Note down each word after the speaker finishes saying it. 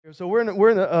So we're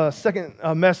in the second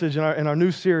message in our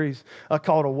new series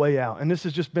called A Way Out, and this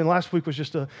has just been, last week was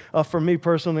just for me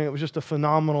personally, it was just a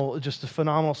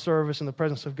phenomenal service, and the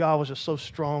presence of God was just so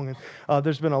strong. And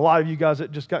there's been a lot of you guys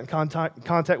that just got in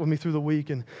contact with me through the week,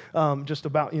 and just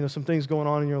about some things going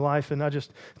on in your life, and I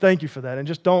just thank you for that. And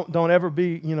just don't ever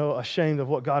be ashamed of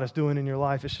what God is doing in your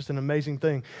life. It's just an amazing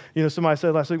thing. Somebody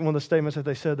said last week, one of the statements that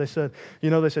they said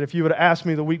if you would have asked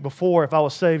me the week before if I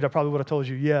was saved, I probably would have told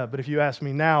you yeah, but if you asked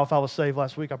me now if I was saved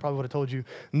last week, I probably would have told you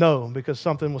no, because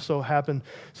something was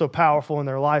so powerful in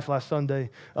their life last Sunday.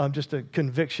 Just a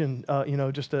conviction,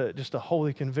 just a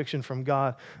holy conviction from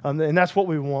God, and that's what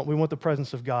we want. We want the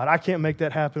presence of God. I can't make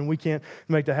that happen. We can't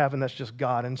make that happen. That's just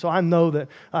God. And so I know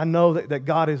that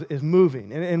God is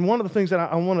moving. And one of the things that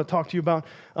I want to talk to you about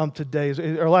today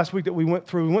or last week that we went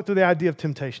through the idea of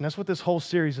temptation. That's what this whole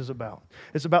series is about.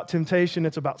 It's about temptation.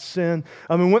 It's about sin.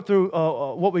 We went through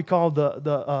what we call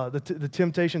the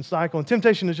temptation cycle. And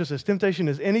temptation is just this. Temptation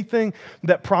is anything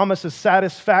that promises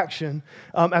satisfaction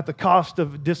at the cost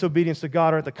of disobedience to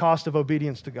God or at the cost of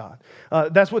obedience to God.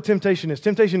 That's what temptation is.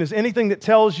 Temptation is anything that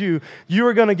tells you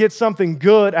are going to get something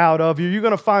good out of you, you're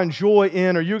going to find joy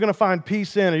in, or you're going to find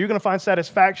peace in, or you're going to find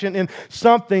satisfaction in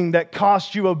something that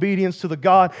costs you obedience to the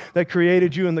God that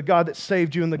created you and the God that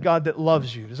saved you and the God that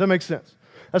loves you. Does that make sense?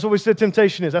 That's what we said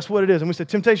temptation is. That's what it is. And we said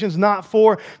temptation is not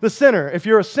for the sinner. If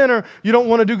you're a sinner, you don't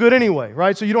want to do good anyway,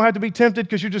 right? So you don't have to be tempted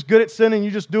because you're just good at sinning.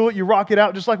 You just do it. You rock it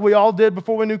out just like we all did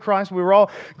before we knew Christ. We were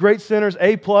all great sinners,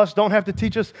 A+. Don't have to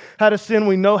teach us how to sin.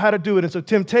 We know how to do it. And so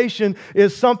temptation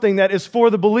is something that is for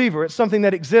the believer. It's something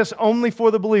that exists only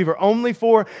for the believer, only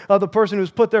for the person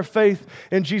who's put their faith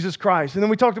in Jesus Christ. And then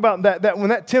we talked about that when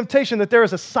that temptation, that there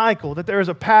is a cycle, that there is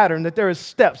a pattern, that there is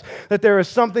steps, that there is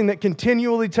something that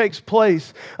continually takes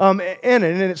place in it. And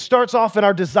it starts off in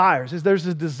our desires. There's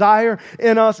a desire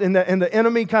in us, and the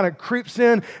enemy kind of creeps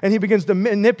in, and he begins to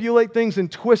manipulate things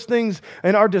and twist things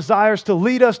in our desires to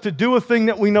lead us to do a thing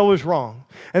that we know is wrong.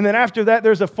 And then after that,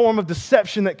 there's a form of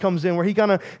deception that comes in where he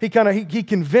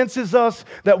convinces us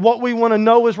that what we want to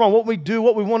know is wrong, what we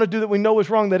want to do that we know is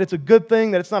wrong, that it's a good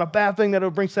thing, that it's not a bad thing, that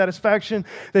it'll bring satisfaction,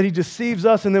 that he deceives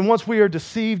us. And then once we are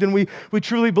deceived and we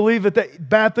truly believe that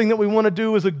bad thing that we want to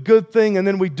do is a good thing, and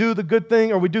then we do the good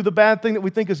thing or we do the bad thing that we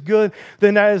think is good,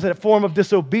 then that is a form of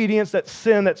disobedience, that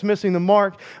sin that's missing the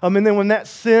mark. And then when that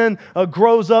sin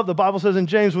grows up, the Bible says in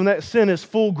James, when that sin is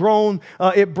full grown,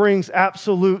 it brings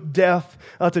absolute death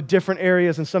to different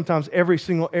areas, and sometimes every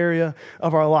single area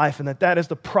of our life. And that is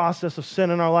the process of sin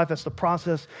in our life. That's the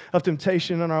process of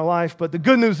temptation in our life. But the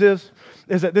good news is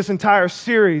that this entire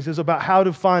series is about how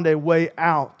to find a way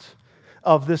out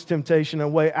of this temptation, a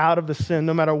way out of the sin,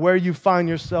 no matter where you find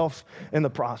yourself in the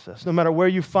process, no matter where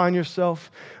you find yourself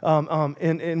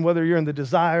in whether you're in the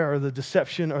desire or the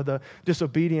deception or the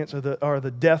disobedience or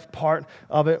the death part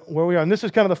of it, where we are. And this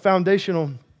is kind of the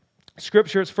foundational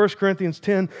Scripture. It's 1 Corinthians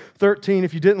 10:13.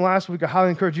 If you didn't last week, I highly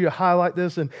encourage you to highlight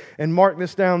this and mark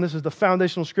this down. This is the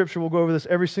foundational Scripture. We'll go over this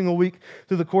every single week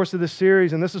through the course of this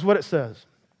series, and this is what it says.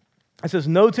 It says,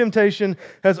 "No temptation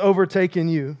has overtaken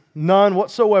you, none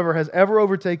whatsoever has ever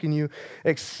overtaken you,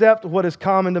 except what is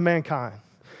common to mankind."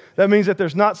 That means that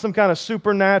there's not some kind of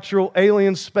supernatural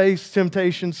alien space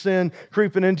temptation, sin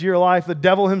creeping into your life. The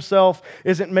devil himself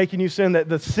isn't making you sin. That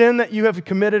the sin that you have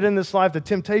committed in this life, the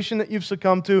temptation that you've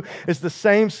succumbed to, is the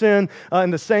same sin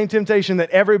and the same temptation that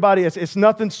everybody is. It's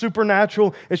nothing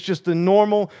supernatural. It's just the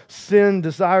normal sin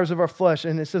desires of our flesh.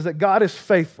 And it says that God is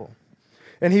faithful,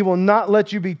 and He will not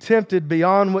let you be tempted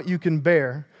beyond what you can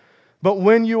bear. But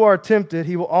when you are tempted,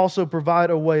 He will also provide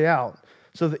a way out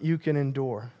so that you can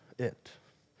endure it.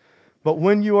 But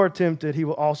when you are tempted, He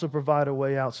will also provide a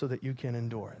way out so that you can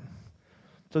endure it.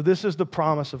 So this is the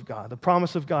promise of God. The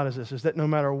promise of God is this, is that no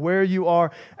matter where you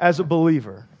are as a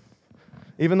believer,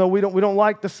 even though we don't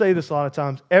like to say this a lot of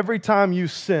times, every time you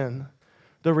sin,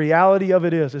 the reality of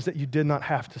it is that you did not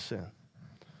have to sin.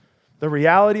 The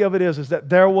reality of it is that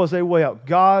there was a way out.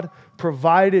 God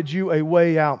provided you a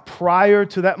way out prior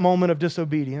to that moment of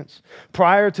disobedience,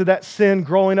 prior to that sin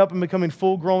growing up and becoming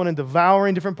full grown and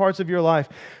devouring different parts of your life,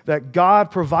 that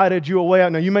God provided you a way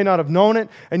out. Now, you may not have known it,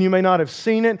 and you may not have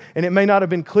seen it, and it may not have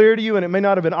been clear to you, and it may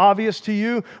not have been obvious to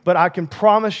you, but I can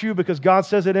promise you, because God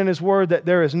says it in His Word, that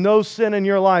there is no sin in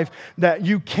your life that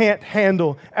you can't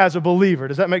handle as a believer.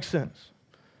 Does that make sense?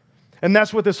 And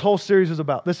that's what this whole series is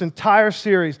about. This entire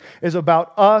series is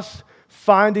about us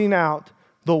finding out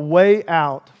the way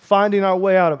out, finding our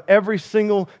way out of every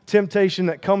single temptation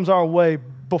that comes our way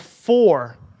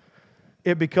before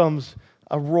it becomes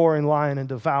a roaring lion and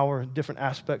devour different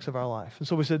aspects of our life. And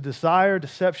so we said desire,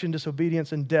 deception,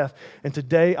 disobedience, and death. And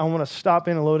today I want to stop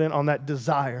in and load in on that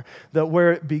desire, that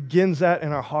where it begins at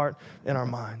in our heart and our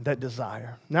mind, that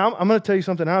desire. Now I'm going to tell you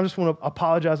something. I just want to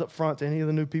apologize up front to any of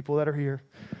the new people that are here.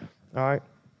 All right?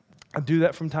 I do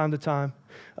that from time to time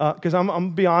because I'm going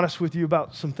to be honest with you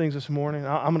about some things this morning.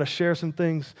 I'm going to share some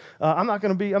things. I'm not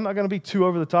going to be too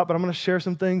over the top, but I'm going to share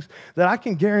some things that I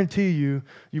can guarantee you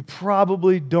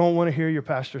probably don't want to hear your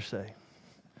pastor say.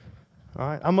 All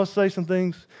right, I must say some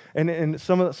things, and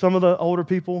some of the older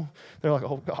people, they're like,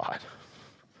 "Oh God,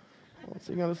 what's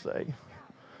he going to say?"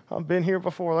 I've been here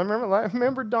before.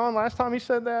 Remember Don last time he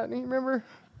said that? You remember?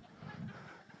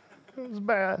 It was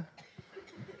bad.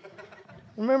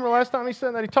 Remember last time he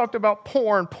said that? He talked about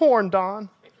porn, Don.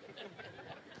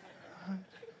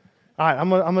 All right, I'm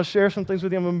going to share some things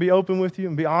with you. I'm going to be open with you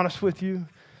and be honest with you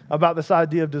about this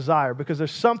idea of desire, because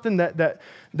there's something that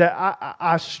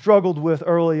I struggled with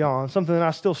early on, something that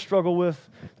I still struggle with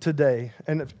today.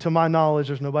 And to my knowledge,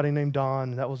 there's nobody named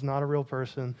Don. That was not a real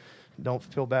person. Don't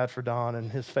feel bad for Don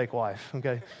and his fake wife,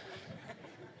 okay?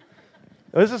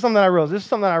 This is something I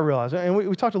realized. And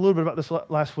we talked a little bit about this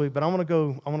last week, but I want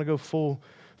to go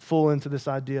full into this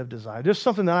idea of desire. Just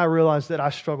something that I realized that I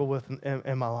struggle with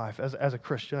in my life as a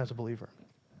Christian, as a believer.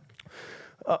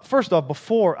 First off,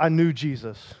 before I knew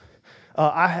Jesus,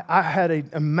 I had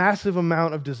a massive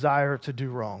amount of desire to do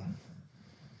wrong,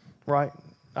 right?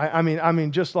 I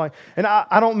mean, just like, and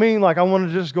I don't mean like I wanted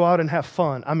to just go out and have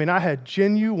fun. I mean, I had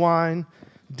genuine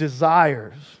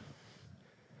desires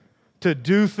to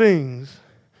do things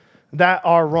that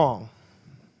are wrong.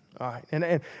 All right,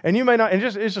 and you may not, and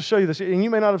just to show you this, and you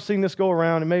may not have seen this go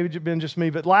around, and maybe it's been just me,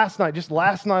 but last night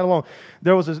alone,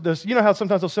 there was this, you know how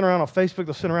sometimes they'll sit around on Facebook,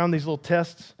 they'll sit around these little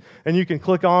tests, and you can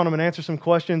click on them and answer some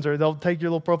questions, or they'll take your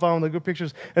little profile and they'll good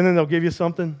pictures, and then they'll give you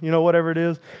something, whatever it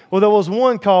is. Well, there was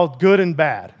one called Good and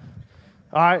Bad.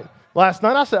 All right. Last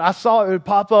night I saw it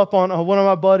pop up on one of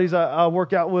my buddies I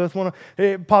work out with.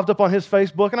 It popped up on his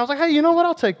Facebook, and I was like, hey, you know what?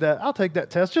 I'll take that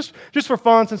test just for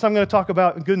fun, since I'm going to talk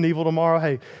about good and evil tomorrow.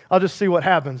 Hey, I'll just see what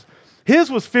happens.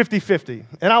 His was 50-50,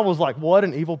 and I was like, what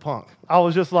an evil punk. I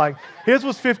was just like, his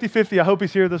was 50-50. I hope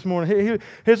he's here this morning.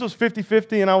 His was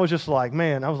 50-50, and I was just like,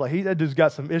 man, that dude's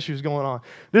got some issues going on.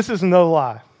 This is no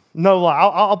lie. No lie.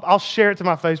 I'll share it to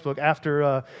my Facebook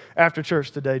after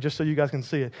church today, just so you guys can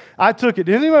see it. I took it.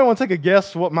 Did anybody want to take a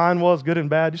guess what mine was, good and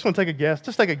bad? Just want to take a guess.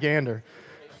 Just take a gander.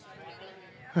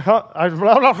 Sound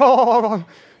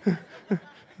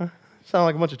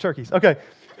like a bunch of turkeys. Okay.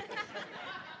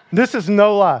 This is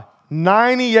no lie.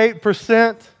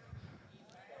 98%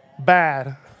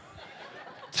 bad.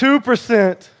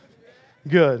 2%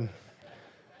 good.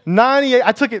 98.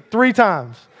 I took it 3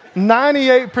 times.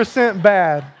 98%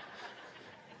 bad.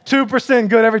 2%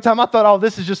 good every time. I thought, oh,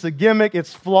 this is just a gimmick.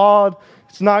 It's flawed.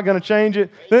 It's not going to change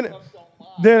it. Then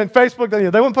in Facebook, they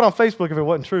wouldn't put on Facebook if it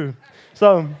wasn't true.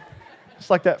 So it's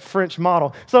like that French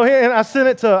model. So and I sent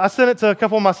it to a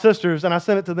couple of my sisters, and I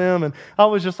sent it to them, and I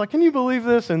was just like, can you believe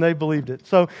this? And they believed it.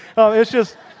 So it's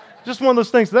just one of those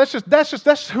things.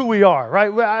 That's who we are,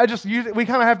 right? We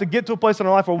kind of have to get to a place in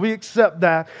our life where we accept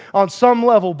that on some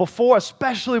level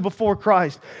especially before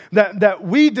Christ, that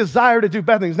we desire to do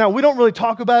bad things. Now, we don't really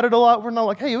talk about it a lot. We're not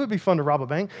like, hey, it would be fun to rob a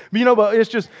bank. But it's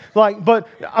just like, but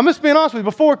I'm just being honest with you.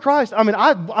 Before Christ, I mean,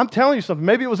 I'm telling you something.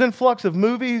 Maybe it was influx of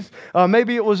movies.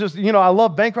 Maybe it was just, I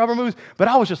love bank robber movies. But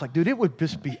I was just like, dude, it would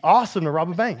just be awesome to rob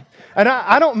a bank. And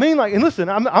I don't mean like, and listen,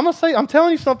 I'm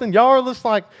telling you something. Y'all are just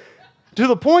like, to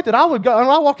the point that I would go, and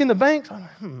I walk in the banks, I'm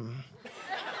like,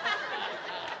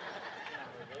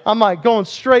 I'm like going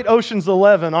straight Ocean's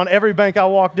 11 on every bank I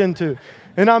walked into.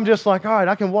 And I'm just like, all right,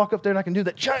 I can walk up there and I can do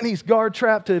that Chinese guard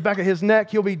trap to the back of his neck.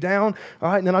 He'll be down. All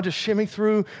right, and then I'll just shimmy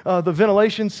through the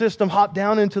ventilation system, hop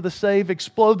down into the safe,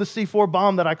 explode the C4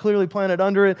 bomb that I clearly planted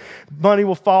under it. Money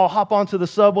will fall, hop onto the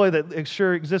subway that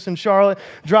sure exists in Charlotte,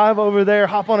 drive over there,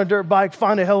 hop on a dirt bike,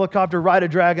 find a helicopter, ride a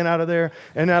dragon out of there,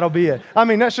 and that'll be it. I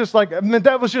mean, that's just like,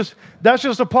 that was just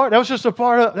a part of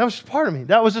me.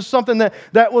 That was just something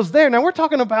that was there. Now we're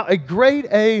talking about a grade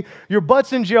A, your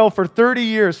butt's in jail for 30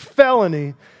 years, felony.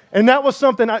 And that was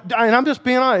something, and I'm just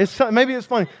being honest, maybe it's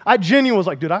funny. I genuinely was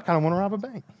like, dude, I kind of want to rob a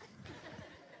bank.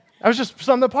 That was just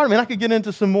something part of me. And I could get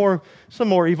into some more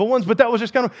evil ones, but that was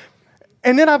just kind of,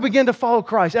 and then I began to follow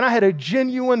Christ. And I had a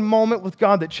genuine moment with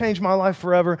God that changed my life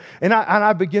forever. And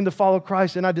I began to follow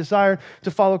Christ, and I desired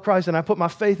to follow Christ, and I put my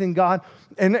faith in God.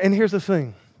 And here's the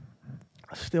thing.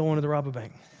 I still wanted to rob a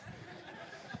bank.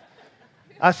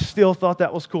 I still thought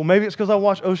that was cool. Maybe it's because I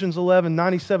watched Ocean's 11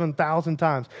 97,000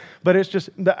 times. But it's just,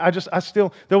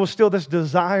 there was still this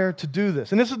desire to do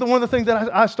this. And this is one of the things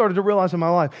that I started to realize in my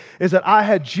life, is that I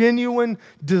had genuine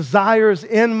desires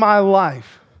in my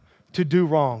life to do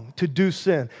wrong, to do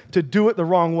sin, to do it the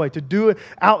wrong way, to do it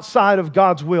outside of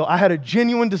God's will. I had a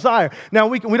genuine desire. Now,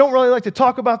 we don't really like to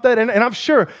talk about that, and I'm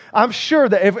sure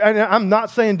that and I'm not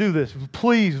saying do this.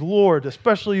 Please, Lord,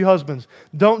 especially you husbands,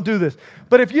 don't do this.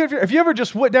 But if you ever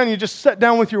just went down and you just sat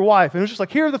down with your wife, and it was just like,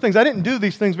 here are the things, I didn't do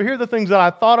these things, but here are the things that I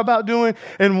thought about doing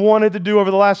and wanted to do over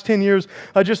the last 10 years.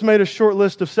 I just made a short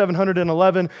list of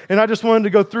 711, and I just wanted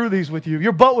to go through these with you.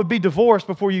 Your butt would be divorced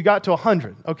before you got to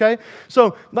 100, okay?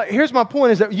 So here's my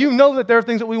point, is that you know that there are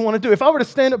things that we want to do. If I were to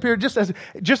stand up here just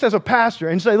as a pastor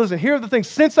and say, listen, here are the things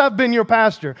since I've been your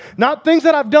pastor, not things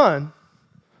that I've done,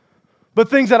 but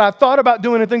things that I thought about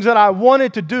doing and things that I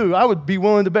wanted to do, I would be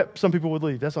willing to bet some people would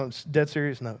leave. That's on a dead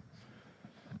serious note.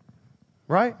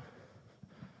 Right?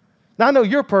 Now, I know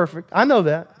you're perfect. I know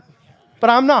that. But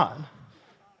I'm not.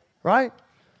 Right?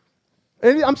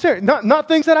 And I'm serious. Not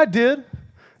things that I did.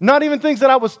 Not even things that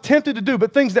I was tempted to do,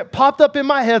 but things that popped up in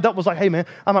my head that was like, hey, man,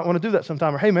 I might want to do that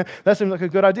sometime. Or, hey, man, that seems like a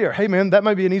good idea. Or, hey, man, that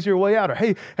might be an easier way out. Or,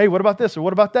 hey, what about this? Or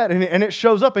what about that? And it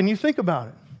shows up and you think about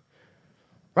it.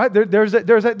 Right? There's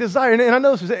that desire. And I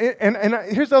know this is, and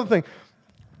here's the other thing.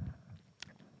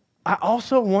 I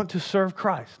also want to serve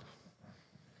Christ.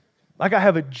 Like I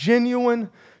have a genuine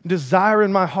desire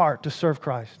in my heart to serve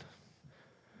Christ.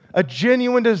 A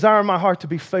genuine desire in my heart to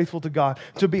be faithful to God,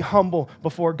 to be humble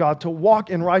before God, to walk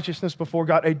in righteousness before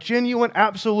God. A genuine,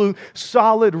 absolute,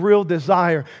 solid, real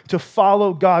desire to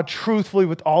follow God truthfully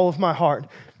with all of my heart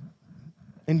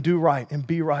and do right and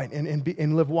be right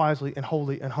and live wisely and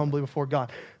holy and humbly before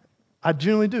God. I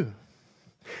genuinely do.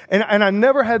 And I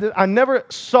never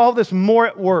saw this more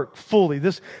at work fully,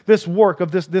 this work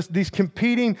of these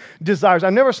competing desires. I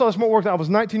never saw this more at work than I was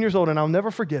 19 years old, and I'll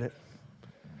never forget it.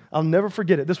 I'll never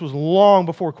forget it. This was long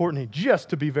before Courtney, just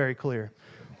to be very clear.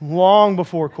 Long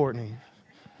before Courtney.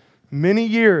 Many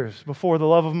years before the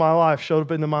love of my life showed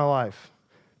up into my life.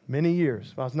 Many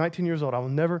years. I was 19 years old. I will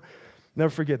never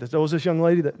forget this. There was this young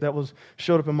lady that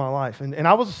showed up in my life. And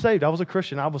I was saved. I was a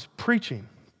Christian. I was preaching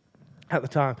at the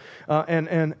time.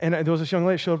 And there was this young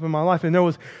lady that showed up in my life. And there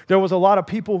was a lot of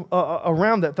people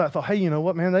around that thought, hey, you know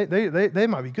what, man, they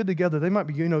might be good together. They might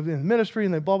be, you know, in ministry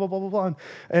and they blah, blah, blah, blah, blah.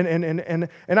 And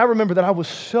I remember that I was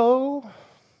so,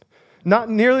 not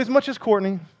nearly as much as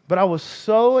Courtney, but I was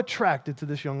so attracted to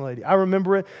this young lady. I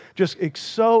remember it just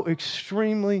so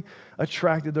extremely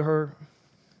attracted to her.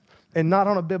 And not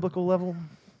on a biblical level.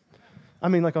 I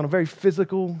mean, like on a very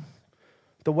physical,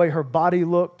 the way her body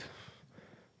looked,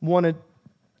 wanted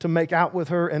to make out with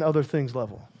her and other things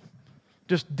level.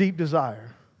 Just deep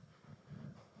desire.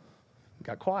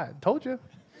 Got quiet. Told you.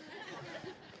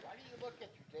 Why do you look at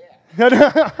your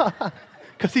dad?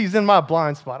 Because he's in my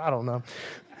blind spot. I don't know.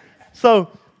 So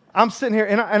I'm sitting here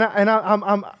and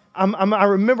I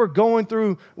remember going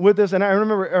through with this, and I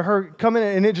remember her coming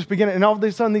in, and it just began, and all of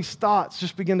a sudden these thoughts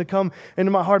just began to come into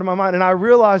my heart and my mind, and I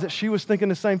realized that she was thinking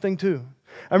the same thing too.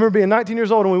 I remember being 19 years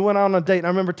old, and we went out on a date, and I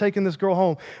remember taking this girl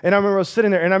home, and I remember us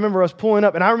sitting there, and I remember us pulling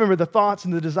up, and I remember the thoughts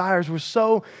and the desires were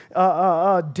so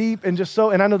deep and just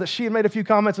so, and I know that she had made a few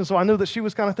comments, and so I knew that she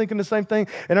was kind of thinking the same thing,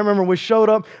 and I remember we showed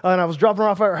up, and I was dropping her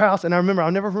off at her house, and I remember,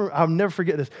 I'll never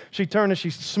forget this. She turned and she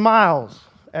smiles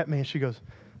at me, and she goes,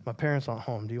 my parents aren't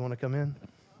home. Do you want to come in?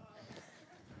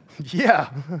 Yeah.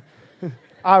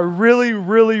 I really,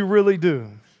 really, really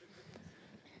do.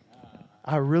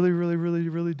 I really, really, really,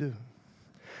 really do.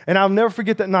 And I'll never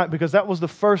forget that night, because that was the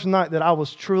first night that I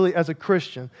was truly, as a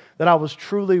Christian, that I was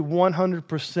truly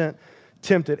 100%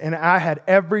 tempted. And I had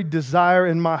every desire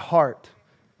in my heart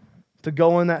to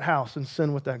go in that house and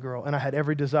sin with that girl. And I had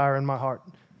every desire in my heart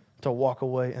to walk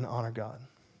away and honor God.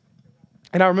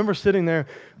 And I remember sitting there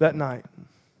that night.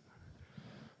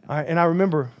 And I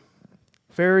remember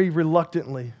very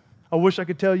reluctantly, I wish I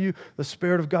could tell you the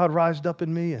Spirit of God rised up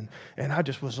in me, and I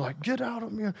just was like, get out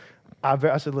of me.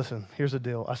 I said, listen, here's the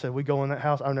deal. I said, we go in that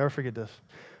house. I'll never forget this.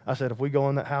 I said, if we go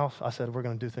in that house, I said, we're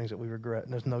going to do things that we regret.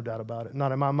 And there's no doubt about it.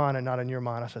 Not in my mind and not in your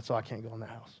mind. I said, so I can't go in that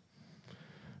house.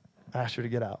 I asked her to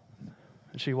get out.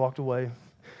 And she walked away.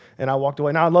 And I walked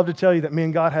away. Now, I'd love to tell you that me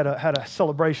and God had a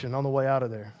celebration on the way out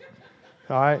of there.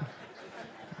 All right?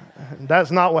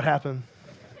 That's not what happened.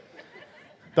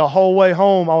 The whole way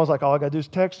home, I was like, all I got to do is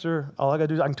text her. All I got to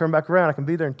do is I can turn back around. I can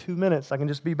be there in 2 minutes. I can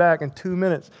just be back in 2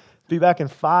 minutes. Be back in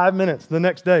 5 minutes the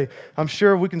next day. I'm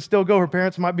sure we can still go. Her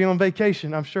parents might be on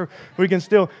vacation. I'm sure we can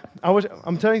still.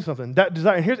 I'm telling you something. That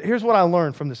desire. Here's what I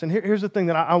learned from this. And here's the thing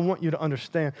that I want you to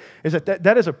understand is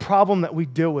that is a problem that we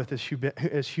deal with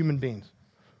as human beings,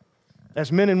 as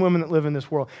men and women that live in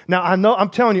this world. Now, I'm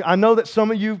telling you, I know that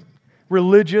some of you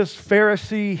religious,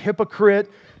 Pharisee, hypocrite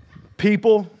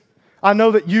people, I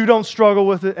know that you don't struggle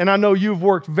with it, and I know you've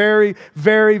worked very,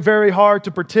 very, very hard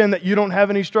to pretend that you don't have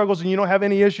any struggles and you don't have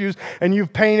any issues, and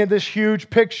you've painted this huge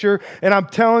picture, and I'm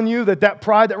telling you that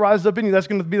pride that rises up in you, that's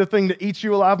going to be the thing that eats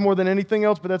you alive more than anything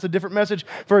else, but that's a different message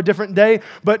for a different day.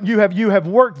 But you have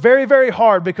worked very, very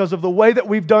hard because of the way that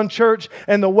we've done church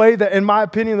and the way that, in my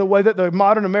opinion, the way that the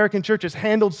modern American church has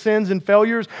handled sins and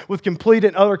failures with complete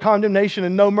and utter condemnation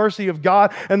and no mercy of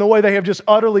God, and the way they have just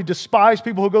utterly despised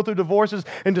people who go through divorces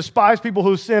and despise people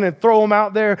who sin and throw them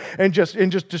out there and just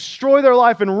destroy their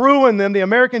life and ruin them. The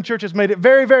American church has made it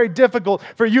very, very difficult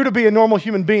for you to be a normal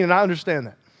human being, and I understand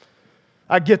that.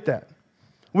 I get that.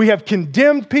 We have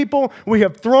condemned people. We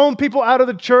have thrown people out of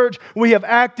the church. We have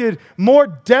acted more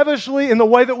devilishly in the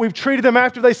way that we've treated them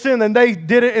after they sin than they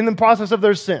did it in the process of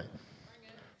their sin.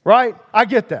 Right? I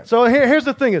get that. So here's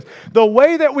the thing is, the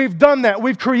way that we've done that,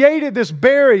 we've created this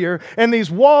barrier and these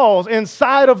walls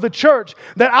inside of the church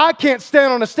that I can't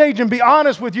stand on a stage and be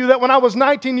honest with you that when I was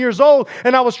 19 years old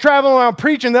and I was traveling around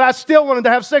preaching that I still wanted to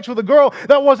have sex with a girl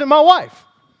that wasn't my wife.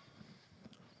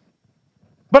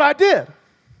 But I did.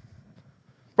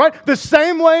 Right? The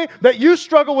same way that you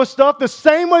struggle with stuff, the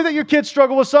same way that your kids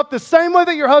struggle with stuff, the same way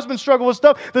that your husband struggles with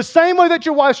stuff, the same way that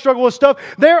your wife struggles with stuff,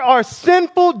 there are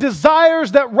sinful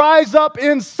desires that rise up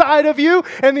inside of you,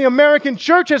 and the American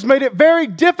church has made it very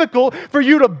difficult for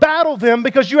you to battle them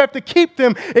because you have to keep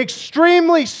them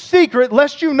extremely secret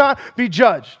lest you not be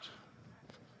judged.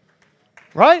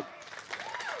 Right?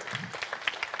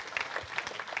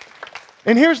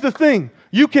 And here's the thing.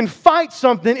 You can fight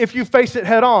something if you face it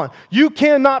head on. You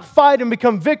cannot fight and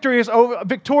become victorious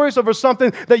over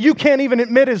something that you can't even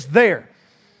admit is there.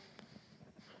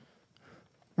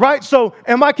 Right? So,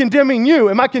 am I condemning you?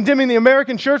 Am I condemning the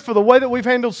American church for the way that we've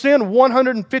handled sin?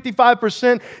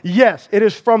 155%. Yes, it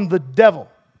is from the devil.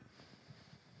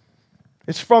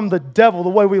 It's from the devil, the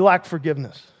way we lack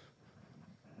forgiveness,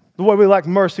 the way we lack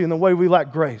mercy, and the way we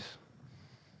lack grace.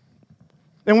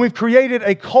 And we've created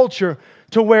a culture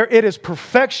to where it is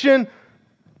perfection,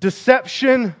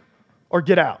 deception, or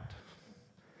get out.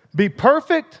 Be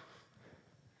perfect,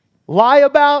 lie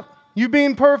about you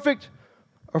being perfect,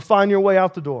 or find your way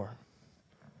out the door.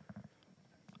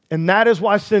 And that is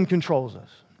why sin controls us.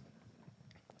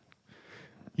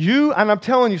 And I'm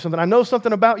telling you something, I know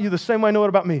something about you the same way I know it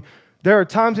about me. There are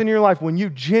times in your life when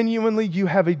you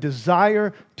have a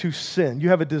desire to sin. You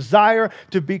have a desire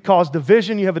to cause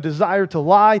division. You have a desire to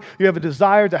lie. You have a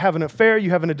desire to have an affair. You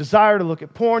have a desire to look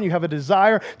at porn. You have a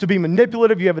desire to be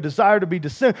manipulative. You have a desire to be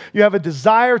deceitful. You have a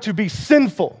desire to be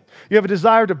sinful. You have a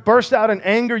desire to burst out in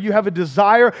anger. You have a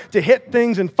desire to hit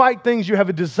things and fight things. You have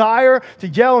a desire to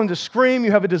yell and to scream.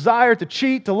 You have a desire to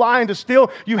cheat, to lie, and to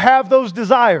steal. You have those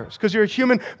desires because you're a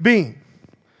human being.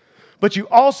 But you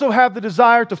also have the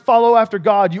desire to follow after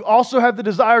God. You also have the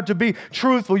desire to be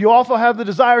truthful. You also have the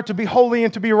desire to be holy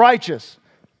and to be righteous.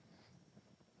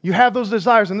 You have those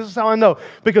desires, and this is how I know,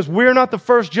 because we're not the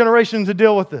first generation to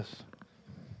deal with this.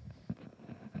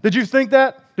 Did you think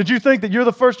that? Did you think that you're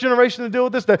the first generation to deal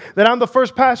with this? That I'm the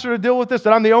first pastor to deal with this?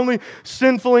 That I'm the only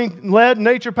sinfully led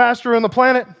nature pastor on the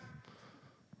planet?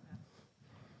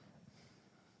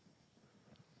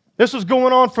 This was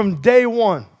going on from day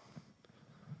one.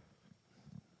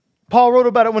 Paul wrote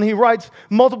about it when he writes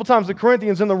multiple times the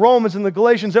Corinthians and the Romans and the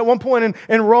Galatians. At one point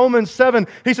in Romans 7,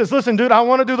 he says, listen, dude, I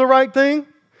want to do the right thing,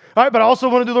 all right, but I also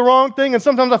want to do the wrong thing, and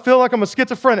sometimes I feel like I'm a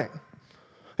schizophrenic.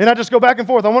 And I just go back and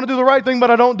forth. I want to do the right thing, but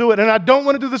I don't do it. And I don't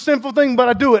want to do the sinful thing, but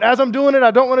I do it. As I'm doing it,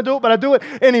 I don't want to do it, but I do it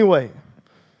anyway.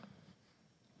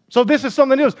 So this is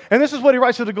something else. And this is what he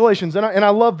writes to the Galatians. And I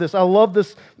love this. I love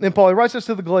this in Paul. He writes this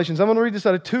to the Galatians. I'm going to read this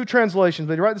out of two translations,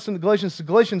 but he writes this in the Galatians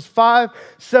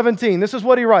 5:17. This is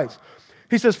what he writes.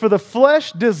 He says, for the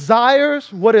flesh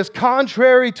desires what is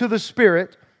contrary to the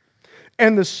Spirit,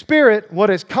 and the Spirit what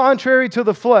is contrary to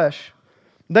the flesh.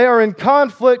 They are in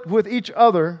conflict with each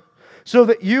other, so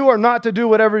that you are not to do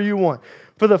whatever you want.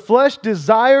 For the flesh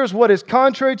desires what is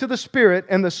contrary to the Spirit,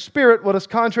 and the Spirit what is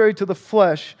contrary to the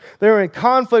flesh. They are in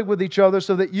conflict with each other,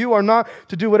 so that you are not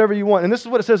to do whatever you want. And this is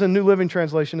what it says in New Living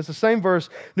Translation. It's the same verse,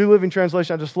 New Living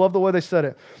Translation. I just love the way they said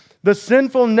it. The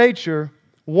sinful nature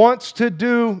wants to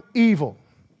do evil,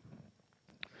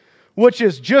 which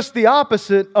is just the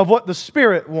opposite of what the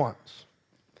Spirit wants.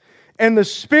 And the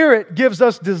Spirit gives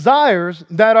us desires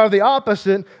that are the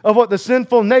opposite of what the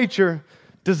sinful nature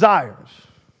desires.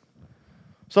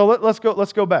 So let's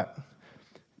go back.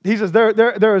 He says,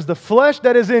 there is the flesh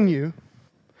that is in you,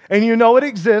 and you know it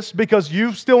exists because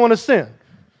you still want to sin.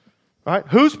 Right?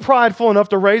 Who's prideful enough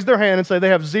to raise their hand and say they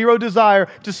have zero desire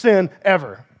to sin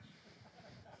ever?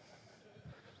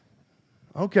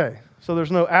 Okay, so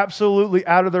there's no absolutely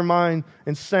out of their mind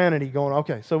insanity going on.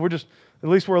 Okay, so at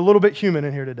least we're a little bit human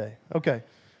in here today. Okay.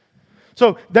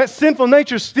 So that sinful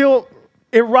nature still,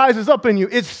 it rises up in you.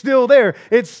 It's still there.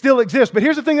 It still exists. But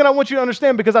here's the thing that I want you to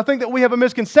understand, because I think that we have a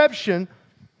misconception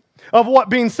of what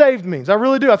being saved means. I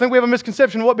really do. I think we have a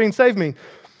misconception of what being saved means.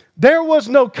 There was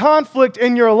no conflict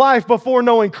in your life before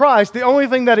knowing Christ. The only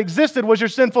thing that existed was your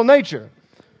sinful nature.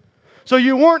 So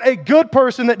you weren't a good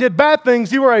person that did bad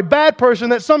things. You were a bad person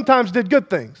that sometimes did good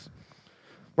things.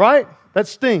 Right? That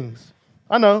stings.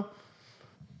 I know.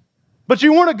 But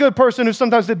you weren't a good person who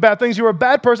sometimes did bad things. You were a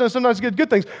bad person who sometimes did good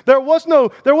things. There was no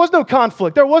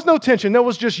conflict. There was no tension. There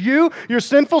was just you, your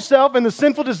sinful self, and the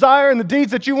sinful desire and the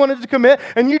deeds that you wanted to commit,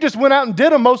 and you just went out and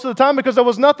did them most of the time because there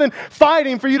was nothing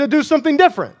fighting for you to do something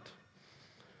different.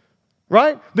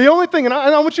 Right? The only thing, and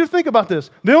I want you to think about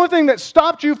this, the only thing that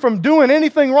stopped you from doing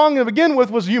anything wrong to begin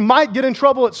with was you might get in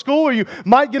trouble at school, or you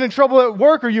might get in trouble at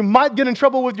work, or you might get in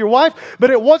trouble with your wife, but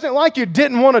it wasn't like you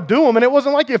didn't want to do them, and it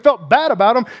wasn't like you felt bad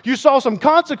about them. You saw some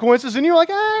consequences, and you were like,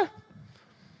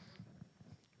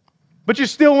 But you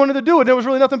still wanted to do it. There was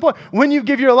really nothing point. When you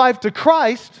give your life to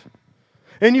Christ,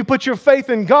 and you put your faith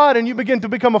in God and you begin to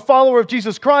become a follower of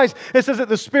Jesus Christ, it says that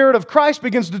the Spirit of Christ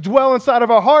begins to dwell inside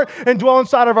of our heart and dwell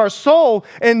inside of our soul.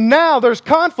 And now there's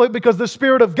conflict because the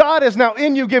Spirit of God is now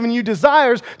in you, giving you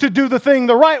desires to do the thing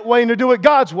the right way and to do it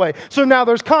God's way. So now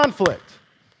there's conflict.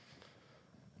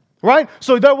 Right?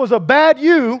 So there was a bad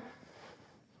you.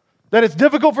 That it's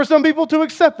difficult for some people to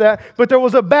accept that, but there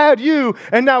was a bad you,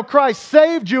 and now Christ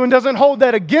saved you and doesn't hold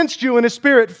that against you, and His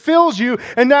Spirit fills you,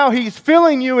 and now He's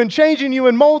filling you and changing you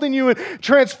and molding you and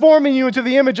transforming you into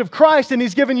the image of Christ, and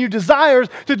He's given you desires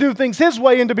to do things His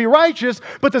way and to be righteous,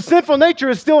 but the sinful nature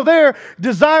is still there,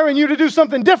 desiring you to do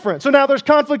something different. So now there's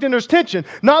conflict and there's tension,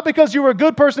 not because you were a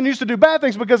good person and used to do bad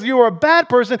things, because you were a bad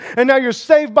person, and now you're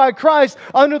saved by Christ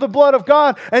under the blood of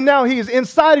God, and now He is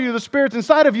inside of you, the Spirit's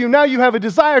inside of you. Now you have a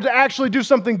desire to actually do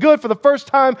something good for the first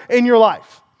time in your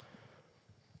life.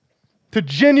 To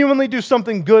genuinely do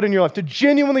something good in your life. To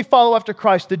genuinely follow after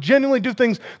Christ. To genuinely do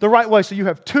things the right way. So you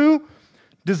have two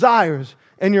desires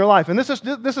in your life. And this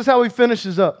is how he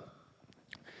finishes up.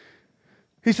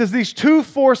 He says these two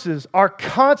forces are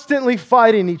constantly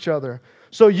fighting each other.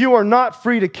 So you are not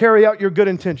free to carry out your good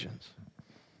intentions.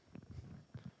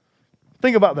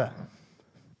 Think about that.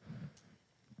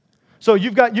 So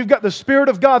you've got the Spirit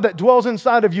of God that dwells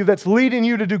inside of you that's leading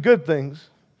you to do good things,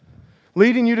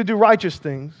 leading you to do righteous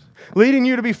things, leading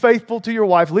you to be faithful to your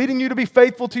wife, leading you to be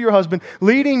faithful to your husband,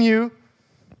 leading you,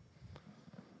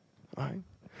 right?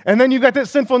 And then you've got that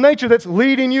sinful nature that's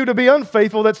leading you to be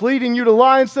unfaithful, that's leading you to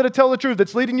lie instead of tell the truth,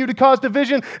 that's leading you to cause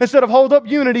division instead of hold up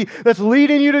unity, that's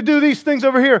leading you to do these things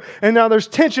over here. And now there's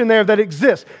tension there that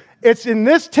exists. It's in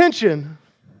this tension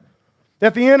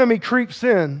that the enemy creeps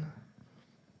in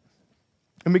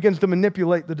and begins to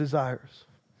manipulate the desires.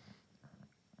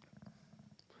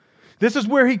 This is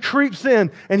where he creeps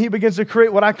in and he begins to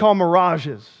create what I call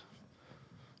mirages.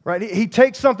 Right? He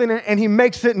takes something and he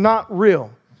makes it not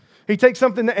real. He takes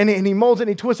something and he molds it and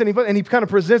he twists it and he kind of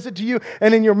presents it to you,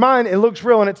 and in your mind it looks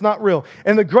real and it's not real.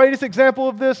 And the greatest example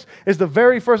of this is the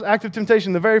very first act of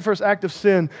temptation, the very first act of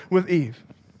sin with Eve.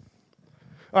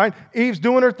 All right, Eve's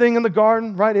doing her thing in the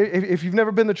garden, right? If you've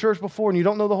never been to church before and you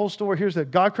don't know the whole story, here's that.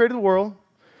 God created the world.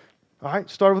 All right,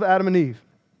 started with Adam and Eve.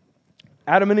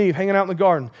 Adam and Eve hanging out in the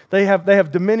garden. They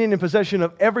have dominion and possession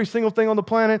of every single thing on the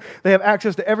planet. They have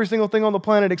access to every single thing on the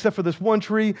planet except for this one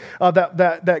tree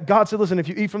that God said, listen, if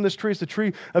you eat from this tree, it's the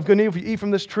tree of good and evil. If you eat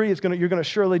from this tree, you're going to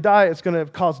surely die. It's going to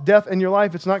cause death in your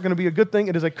life. It's not going to be a good thing.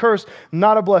 It is a curse,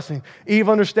 not a blessing. Eve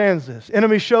understands this.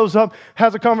 Enemy shows up,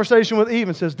 has a conversation with Eve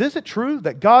and says, is it true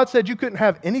that God said you couldn't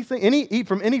have eat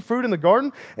from any fruit in the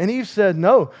garden? And Eve said,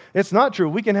 no, it's not true.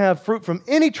 We can have fruit from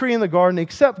any tree in the garden,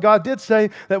 except God did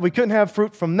say that we couldn't have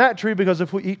fruit from that tree, because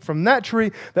if we eat from that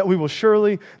tree, that we will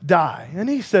surely die. And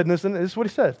he said this, and this is what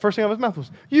he said. First thing out of his mouth was,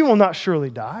 you will not surely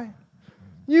die.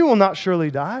 You will not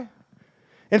surely die.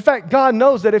 In fact, God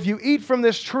knows that if you eat from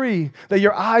this tree, that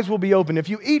your eyes will be open. If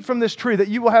you eat from this tree, that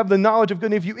you will have the knowledge of good.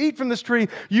 And if you eat from this tree,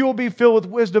 you will be filled with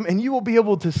wisdom, and you will be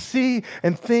able to see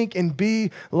and think and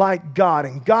be like God.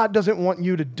 And God doesn't want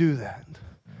you to do that.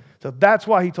 So that's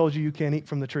why he told you can't eat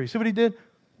from the tree. See what he did?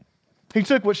 He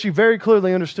took what she very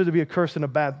clearly understood to be a curse and a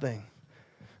bad thing.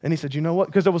 And he said, you know what?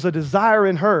 Because there was a desire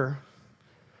in her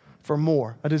for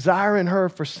more, a desire in her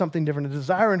for something different, a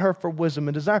desire in her for wisdom,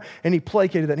 a desire. And he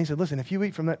placated that. And he said, listen, if you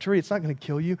eat from that tree, it's not going to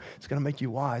kill you. It's going to make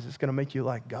you wise. It's going to make you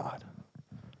like God.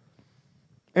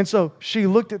 And so she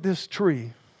looked at this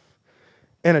tree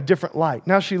in a different light.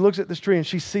 Now she looks at this tree and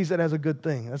she sees it as a good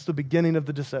thing. That's the beginning of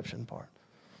the deception part.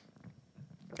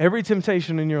 Every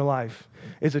temptation in your life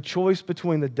is a choice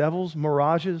between the devil's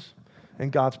mirages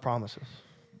and God's promises.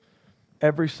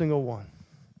 Every single one.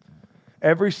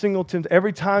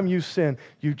 Every time you sin,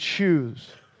 you choose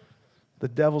the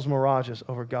devil's mirages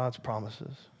over God's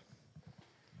promises.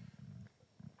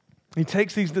 He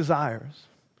takes these desires,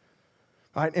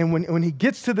 right? And when he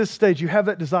gets to this stage, you have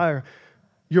that desire,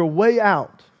 your way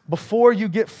out, before you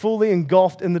get fully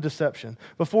engulfed in the deception,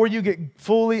 before you get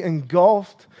fully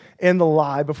engulfed in the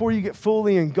lie, before you get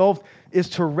fully engulfed, is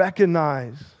to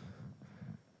recognize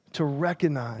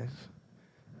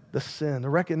the sin, to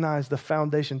recognize the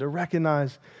foundation, to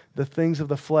recognize the things of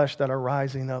the flesh that are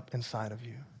rising up inside of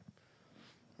you,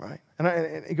 right?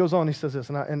 And he goes on, he says this,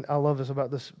 and I love this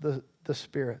about the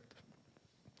Spirit.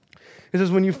 He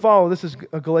says, when you follow, this is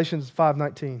Galatians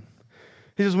 5:19.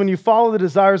 He says, when you follow the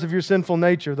desires of your sinful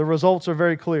nature, the results are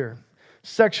very clear.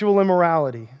 Sexual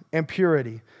immorality,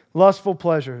 impurity, lustful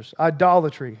pleasures,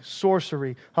 idolatry,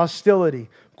 sorcery, hostility,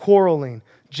 quarreling,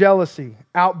 jealousy,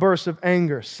 outbursts of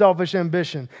anger, selfish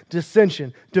ambition,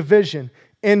 dissension, division,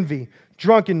 envy,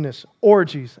 drunkenness,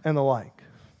 orgies, and the like.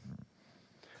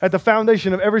 At the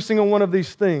foundation of every single one of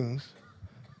these things,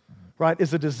 right,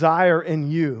 is a desire in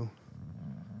you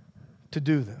to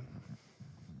do them.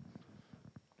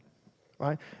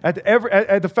 Right?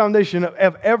 At the foundation of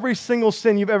every single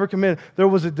sin you've ever committed, there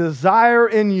was a desire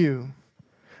in you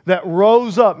that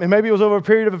rose up. And maybe it was over a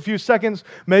period of a few seconds,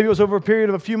 maybe it was over a period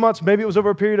of a few months, maybe it was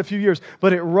over a period of a few years,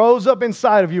 but it rose up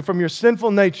inside of you from your sinful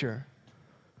nature,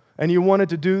 and you wanted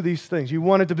to do these things. You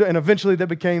wanted to do, and eventually that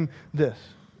became this.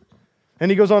 And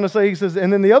he goes on to say, he says,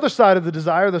 and then the other side of the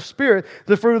desire, the Spirit,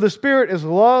 the fruit of the Spirit is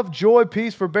love, joy,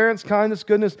 peace, forbearance, kindness,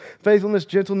 goodness, faithfulness,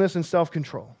 gentleness, and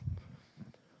self-control.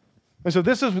 And so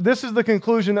this is the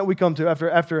conclusion that we come to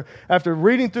after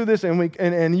reading through this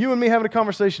and you and me having a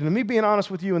conversation and me being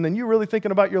honest with you and then you really thinking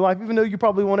about your life, even though you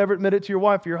probably won't ever admit it to your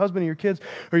wife or your husband or your kids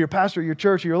or your pastor or your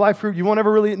church or your life group. You won't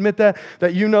ever really admit that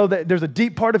you know that there's a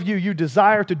deep part of you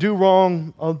desire to do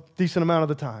wrong a decent amount of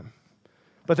the time,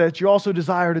 but that you also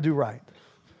desire to do right.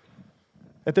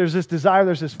 That there's this desire,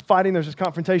 there's this fighting, there's this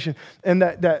confrontation, and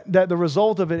that the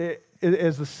result of it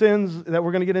is the sins that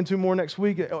we're going to get into more next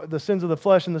week, the sins of the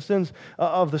flesh and the sins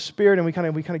of the Spirit, and we kind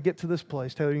of get to this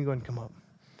place. Taylor, you can go ahead and come up.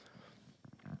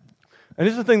 And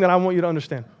this is the thing that I want you to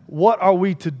understand. What are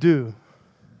we to do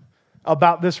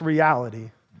about this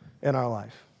reality in our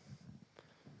life?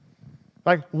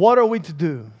 Like, what are we to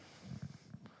do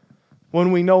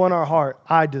when we know in our heart,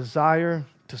 I desire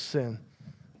to sin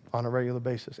on a regular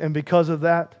basis? And because of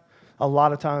that, a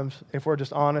lot of times, if we're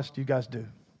just honest, you guys do.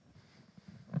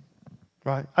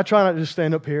 Right? I try not to just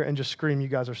stand up here and just scream, you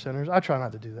guys are sinners. I try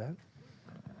not to do that.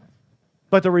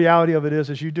 But the reality of it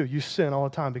is you do. You sin all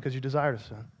the time because you desire to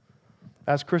sin.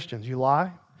 As Christians, you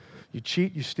lie, you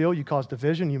cheat, you steal, you cause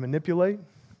division, you manipulate,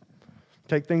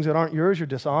 take things that aren't yours, you're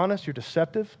dishonest, you're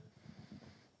deceptive.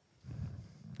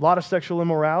 A lot of sexual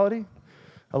immorality,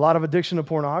 a lot of addiction to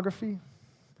pornography,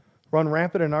 run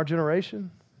rampant in our generation.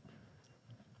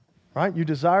 Right? You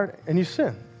desire and you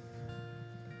sin.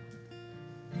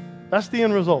 That's the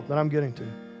end result that I'm getting to.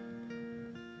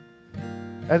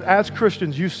 As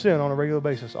Christians, you sin on a regular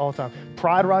basis all the time.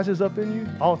 Pride rises up in you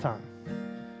all the time.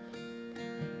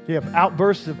 You have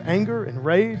outbursts of anger and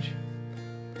rage.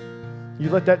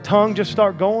 You let that tongue just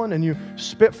start going and you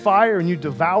spit fire and you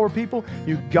devour people.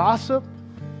 You gossip.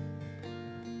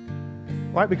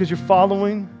 Right? Because you're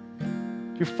following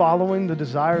the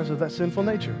desires of that sinful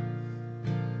nature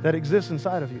that exists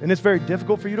inside of you. And it's very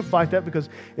difficult for you to fight that because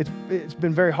it's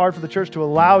been very hard for the church to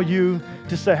allow you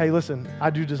to say, hey, listen,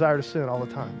 I do desire to sin all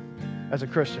the time. As a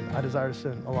Christian, I desire to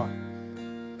sin a lot.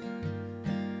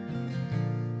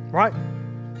 Right?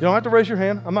 You don't have to raise your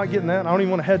hand. I'm not getting that. I don't even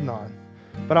want a head nod.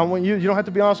 But I want you don't have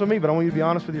to be honest with me, but I want you to be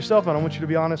honest with yourself, and I want you to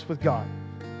be honest with God.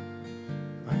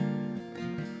 Right?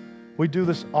 We do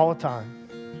this all the time.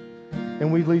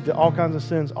 And we lead to all kinds of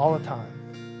sins all the time.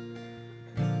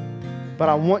 But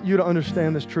I want you to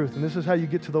understand this truth, and this is how you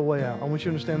get to the way out. I want you to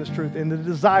understand this truth in the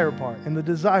desire part.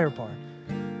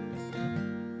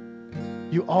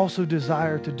 You also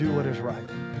desire to do what is right.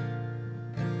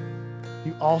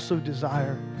 You also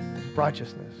desire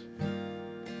righteousness.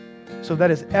 So that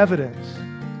is evidence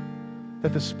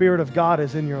that the Spirit of God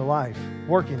is in your life,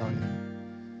 working on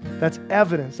you. That's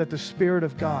evidence that the Spirit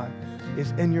of God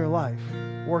is in your life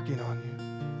working on you.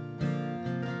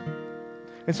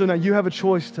 And so now you have a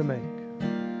choice to make.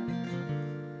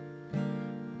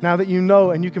 Now that you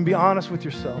know and you can be honest with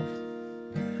yourself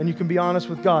and you can be honest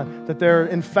with God that there are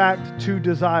in fact two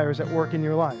desires at work in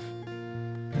your life.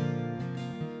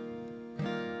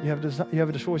 You have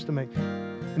a choice to make.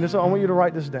 And this, I want you to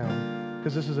write this down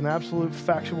because this is an absolute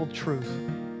factual truth.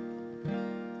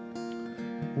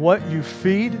 What you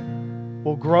feed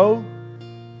will grow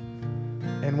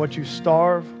and what you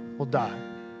starve will die.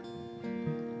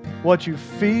 What you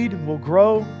feed will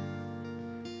grow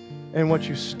and what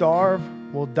you starve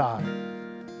will die.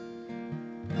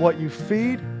 What you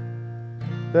feed,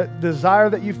 that desire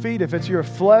that you feed, if it's your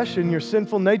flesh and your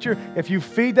sinful nature, if you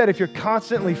feed that, if you're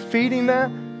constantly feeding that,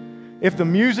 if the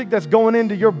music that's going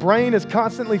into your brain is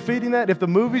constantly feeding that, if the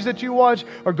movies that you watch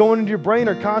are going into your brain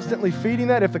are constantly feeding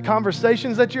that, if the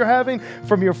conversations that you're having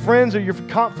from your friends or your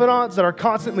confidants that are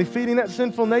constantly feeding that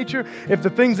sinful nature, if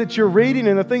the things that you're reading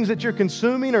and the things that you're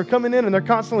consuming are coming in and they're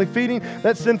constantly feeding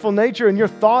that sinful nature and your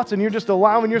thoughts and you're just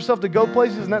allowing yourself to go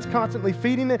places and that's constantly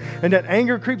feeding it and that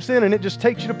anger creeps in and it just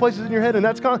takes you to places in your head and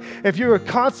if you're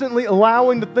constantly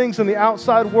allowing the things in the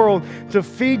outside world to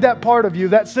feed that part of you,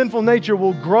 that sinful nature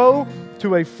will grow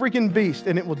to a freaking beast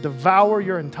and it will devour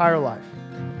your entire life.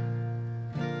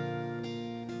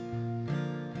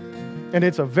 And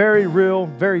it's a very real,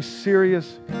 very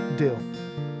serious deal.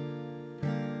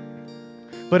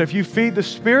 But if you feed the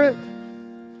Spirit,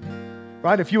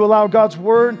 right, if you allow God's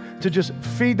Word to just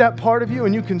feed that part of you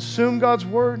and you consume God's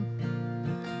Word,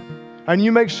 and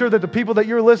you make sure that the people that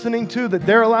you're listening to, that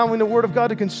they're allowing the Word of God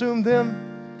to consume them,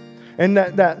 and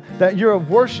that you're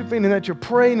worshiping and that you're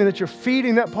praying and that you're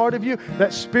feeding that part of you,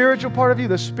 that spiritual part of you,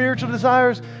 the spiritual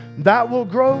desires, that will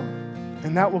grow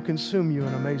and that will consume you in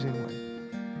an amazing way.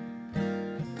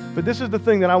 But this is the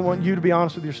thing that I want you to be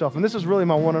honest with yourself. And this is really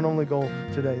my one and only goal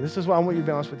today. This is why I want you to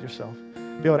be honest with yourself.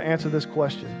 Be able to answer this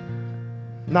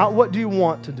question. Not what do you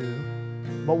want to do,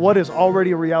 but what is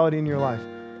already a reality in your life.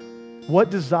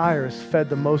 What desire is fed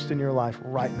the most in your life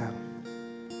right now?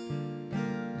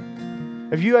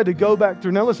 If you had to go back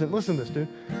through, now listen to this, dude.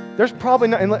 There's probably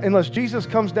not, unless Jesus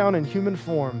comes down in human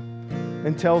form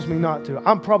and tells me not to,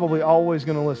 I'm probably always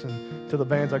going to listen to the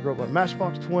bands I grew up with.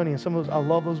 Matchbox 20 and some of those, I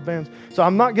love those bands. So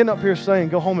I'm not getting up here saying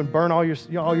go home and burn all your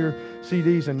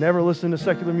CDs and never listen to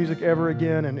secular music ever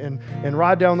again and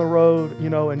ride down the road,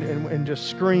 and just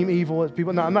scream evil at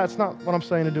people. No, that's not what I'm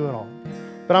saying to do at all.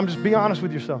 But I'm just, be honest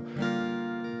with yourself.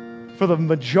 For the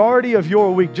majority of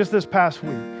your week, just this past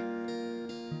week,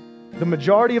 the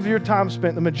majority of your time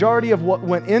spent, the majority of what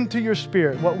went into your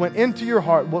spirit, what went into your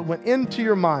heart, what went into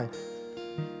your mind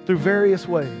through various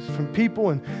ways, from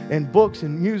people and books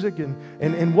and music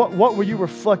and what were you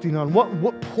reflecting on?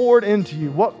 What poured into you?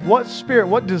 What spirit,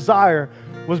 what desire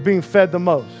was being fed the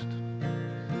most?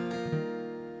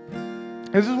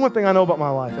 And this is one thing I know about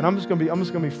my life, and I'm just gonna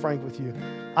be frank with you.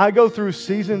 I go through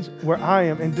seasons where I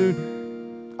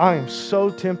am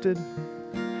so tempted.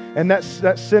 And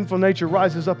that sinful nature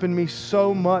rises up in me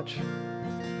so much.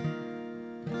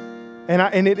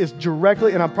 And it is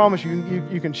directly, and I promise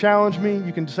you can challenge me,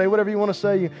 you can say whatever you want to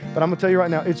say, but I'm going to tell you right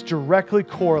now, it's directly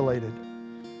correlated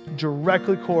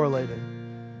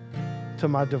to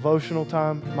my devotional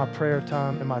time, my prayer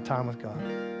time, and my time with God.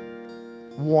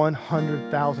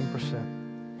 100,000%.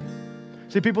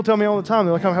 See, people tell me all the time,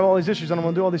 they're like, I have all these issues, and I'm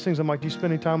going to do all these things. I'm like, do you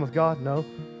spend any time with God? No.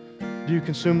 Do you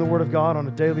consume the Word of God on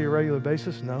a daily or regular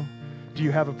basis? No. Do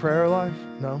you have a prayer life?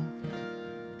 No.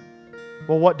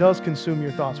 Well, what does consume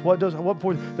your thoughts?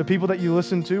 The people that you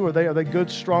listen to, are they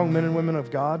good, strong men and women of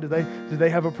God? Do they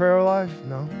have a prayer life?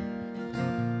 No.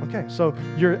 Okay, so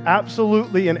you're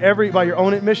absolutely, by your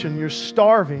own admission, you're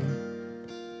starving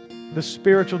the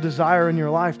spiritual desire in your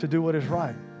life to do what is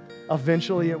right.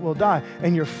 Eventually it will die.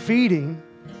 And you're feeding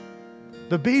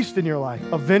the beast in your life.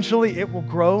 Eventually it will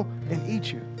grow and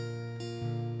eat you.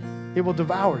 It will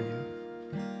devour you.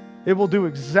 It will do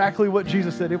exactly what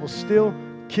Jesus said. It will steal,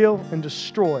 kill, and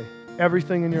destroy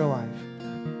everything in your life.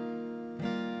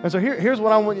 And so here's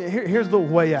what I want you, here's the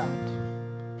way out.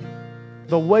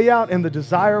 The way out and the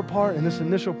desire part and this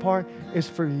initial part is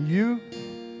for you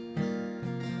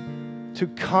to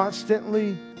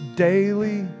constantly,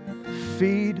 daily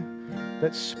feed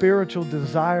that spiritual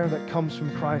desire that comes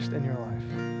from Christ in your life.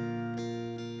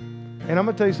 And I'm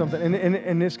going to tell you something,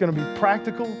 and it's going to be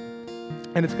practical,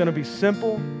 and it's going to be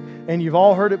simple, and you've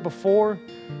all heard it before,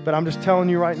 but I'm just telling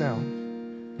you right now.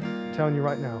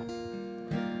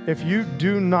 If you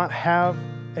do not have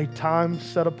a time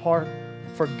set apart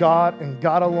for God and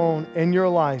God alone in your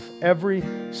life every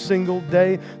single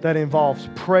day that involves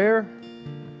prayer,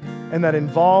 and that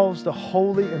involves the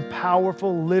holy and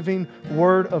powerful living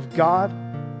Word of God,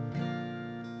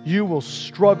 you will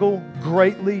struggle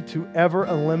greatly to ever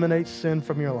eliminate sin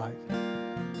from your life.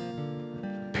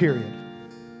 Period.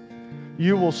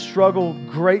 You will struggle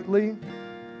greatly.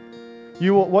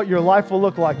 What your life will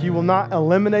look like, you will not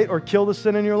eliminate or kill the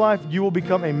sin in your life. You will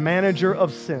become a manager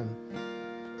of sin.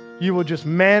 You will just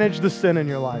manage the sin in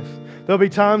your life. There'll be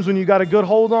times when you got a good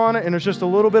hold on it and there's just a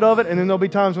little bit of it, and then there'll be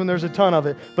times when there's a ton of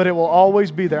it, but it will always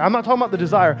be there. I'm not talking about the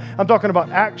desire. I'm talking about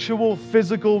actual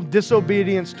physical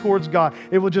disobedience towards God.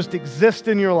 It will just exist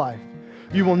in your life.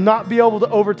 You will not be able to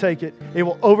overtake it. It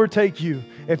will overtake you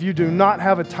if you do not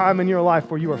have a time in your life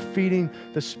where you are feeding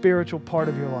the spiritual part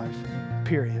of your life.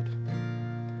 Period.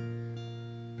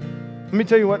 Let me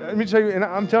tell you, and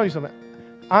I'm telling you something.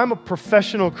 I'm a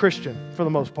professional Christian for the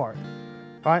most part.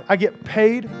 All right? I get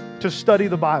paid to study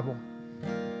the Bible.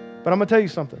 But I'm going to tell you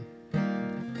something.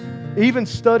 Even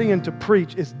studying to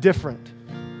preach is different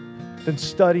than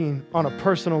studying on a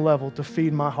personal level to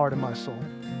feed my heart and my soul.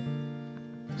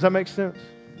 Does that make sense?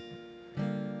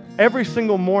 Every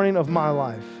single morning of my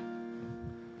life,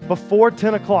 before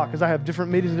 10 o'clock, because I have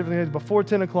different meetings and different things, before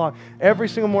 10 o'clock, every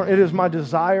single morning, it is my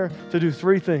desire to do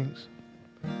three things.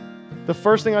 The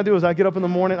first thing I do is I get up in the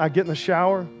morning, I get in the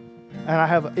shower, and I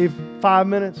have 5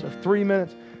 minutes or 3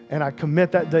 minutes, and I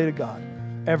commit that day to God.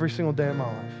 Every single day of my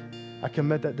life, I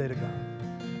commit that day to God.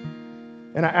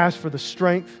 And I ask for the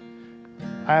strength,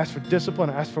 I ask for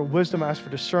discipline, I ask for wisdom, I ask for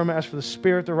discernment, I ask for the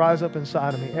Spirit to rise up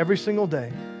inside of me every single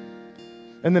day.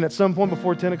 And then at some point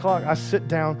before 10 o'clock, I sit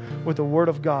down with the Word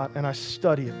of God and I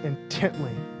study it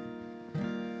intently.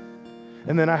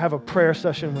 And then I have a prayer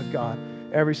session with God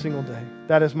every single day.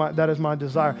 That is my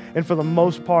desire. And for the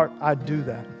most part, I do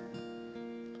that.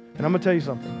 And I'm going to tell you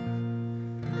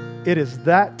something. It is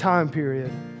that time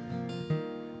period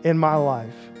in my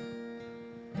life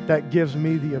that gives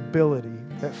me the ability,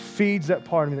 that feeds that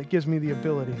part of me, that gives me the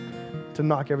ability to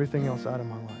knock everything else out of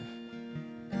my life.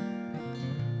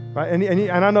 Right?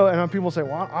 And I know, and people say,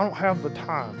 well, I don't have the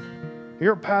time.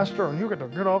 You're a pastor and you get to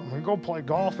get up and go play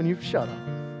golf and you shut up.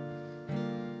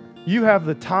 You have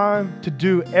the time to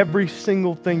do every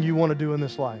single thing you want to do in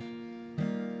this life.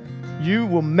 You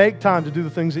will make time to do the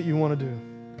things that you want to do.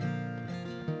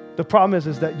 The problem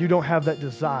is that you don't have that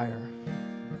desire.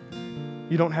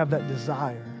 You don't have that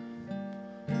desire.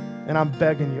 And I'm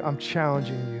begging you, I'm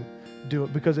challenging you, do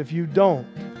it. Because if you don't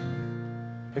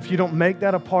make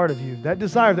that a part of you, that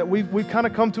desire that we've kind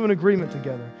of come to an agreement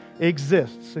together,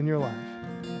 exists in your life.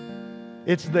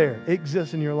 It's there. It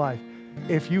exists in your life.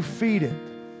 If you feed it,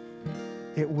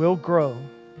 it will grow.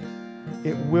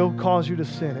 It will cause you to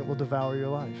sin. It will devour your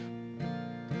life.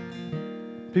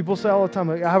 People say all the time,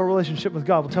 like, I have a relationship with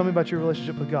God. Well, tell me about your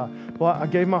relationship with God. Well, I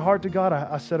gave my heart to God.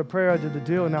 I said a prayer. I did the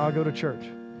deal, and now I go to church.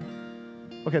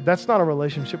 Okay, that's not a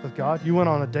relationship with God. You went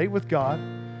on a date with God.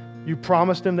 You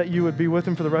promised Him that you would be with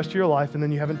Him for the rest of your life, and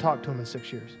then you haven't talked to Him in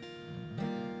 6 years.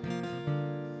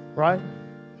 Right?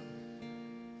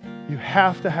 You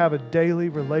have to have a daily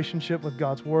relationship with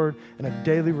God's Word and a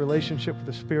daily relationship with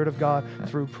the Spirit of God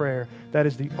through prayer. That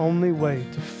is the only way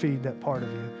to feed that part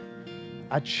of you.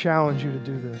 I challenge you to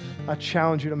do this. I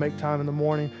challenge you to make time in the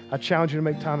morning. I challenge you to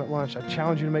make time at lunch. I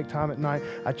challenge you to make time at night.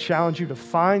 I challenge you to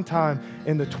find time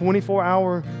in the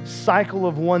 24-hour cycle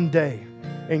of one day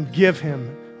and give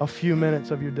Him a few minutes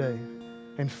of your day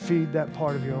and feed that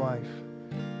part of your life.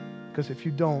 Because if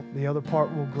you don't, the other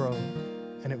part will grow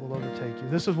and it will overtake you.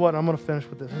 This is what, I'm going to finish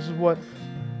with this. This is what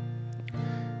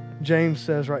James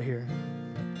says right here.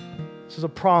 This is a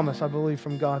promise, I believe,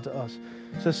 from God to us.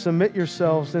 It says, submit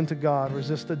yourselves then to God,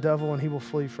 resist the devil, and he will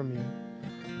flee from you.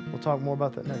 We'll talk more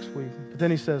about that next week. But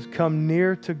then he says, come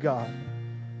near to God,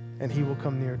 and he will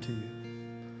come near to you.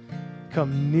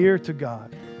 Come near to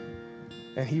God,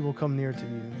 and he will come near to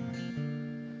you.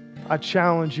 I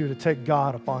challenge you to take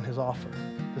God upon his offer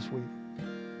this week.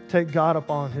 Take God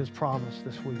upon his promise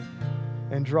this week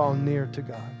and draw near to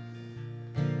God.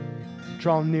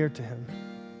 Draw near to him,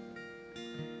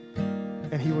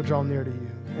 and he will draw near to you.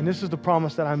 And this is the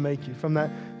promise that I make you from that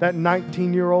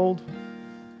 19-year-old,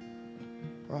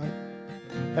 right?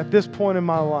 At this point in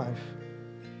my life,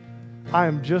 I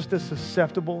am just as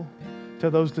susceptible to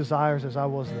those desires as I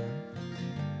was then.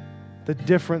 The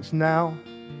difference now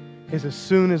is as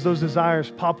soon as those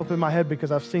desires pop up in my head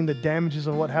because I've seen the damages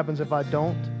of what happens if I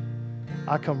don't,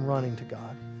 I come running to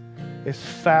God. As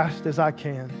fast as I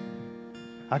can,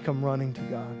 I come running to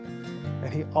God.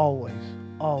 And he always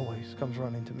comes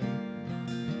running to me.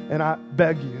 And I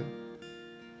beg you,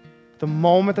 the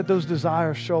moment that those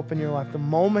desires show up in your life, the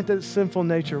moment that sinful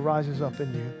nature rises up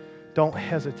in you, don't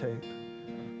hesitate.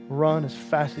 run as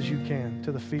fast as you can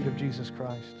to the feet of Jesus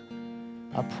Christ.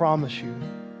 I promise you,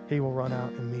 he will run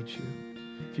out and meet you.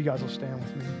 If you guys will stand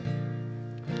with me.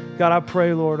 God, I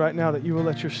pray, Lord, right now that you will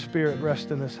let your Spirit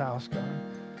rest in this house, God.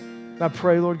 And I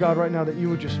pray, Lord God, right now that you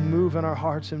would just move in our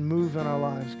hearts and move in our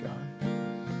lives, God.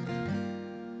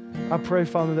 I pray,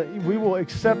 Father, that we will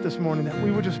accept this morning, that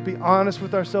we will just be honest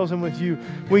with ourselves and with you.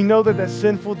 We know that that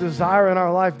sinful desire in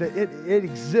our life, that it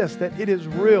exists, that it is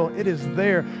real, it is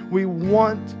there. We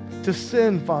want to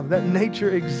sin, Father. That nature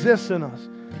exists in us.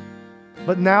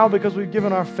 But now, because we've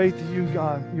given our faith to you,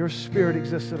 God, your Spirit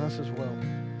exists in us as well.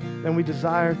 And we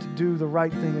desire to do the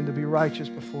right thing and to be righteous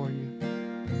before you.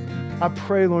 I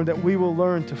pray, Lord, that we will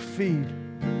learn to feed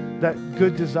that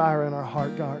good desire in our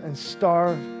heart, God, and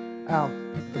starve out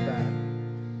the bad.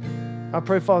 I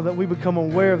pray, Father, that we become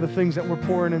aware of the things that we're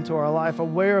pouring into our life,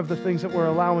 aware of the things that we're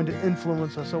allowing to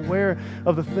influence us, aware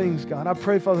of the things, God. I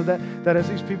pray, Father, that as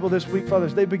these people this week, Father,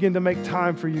 as they begin to make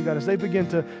time for you, God, as they begin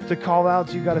to call out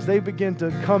to you, God, as they begin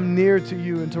to come near to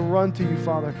you and to run to you,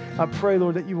 Father, I pray,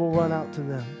 Lord, that you will run out to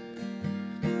them.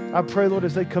 I pray, Lord,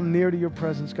 as they come near to your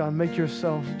presence, God, make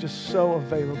yourself just so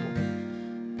available.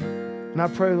 And I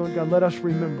pray, Lord God, let us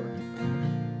remember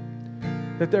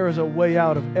that there is a way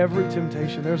out of every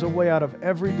temptation. There's a way out of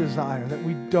every desire, that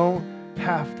we don't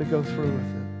have to go through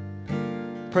with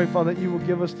it. Pray, Father, that you will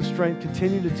give us the strength.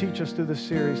 Continue to teach us through this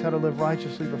series how to live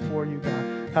righteously before you,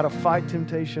 God, how to fight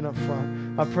temptation up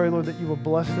front. I pray, Lord, that you will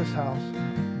bless this house,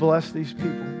 bless these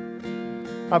people.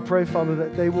 I pray, Father,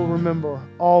 that they will remember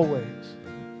always,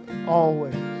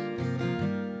 always,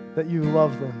 that you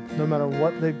love them no matter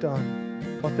what they've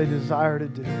done, what they desire to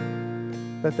do,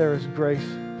 that there is grace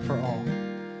for all.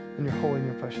 In your holy and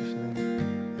your precious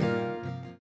name.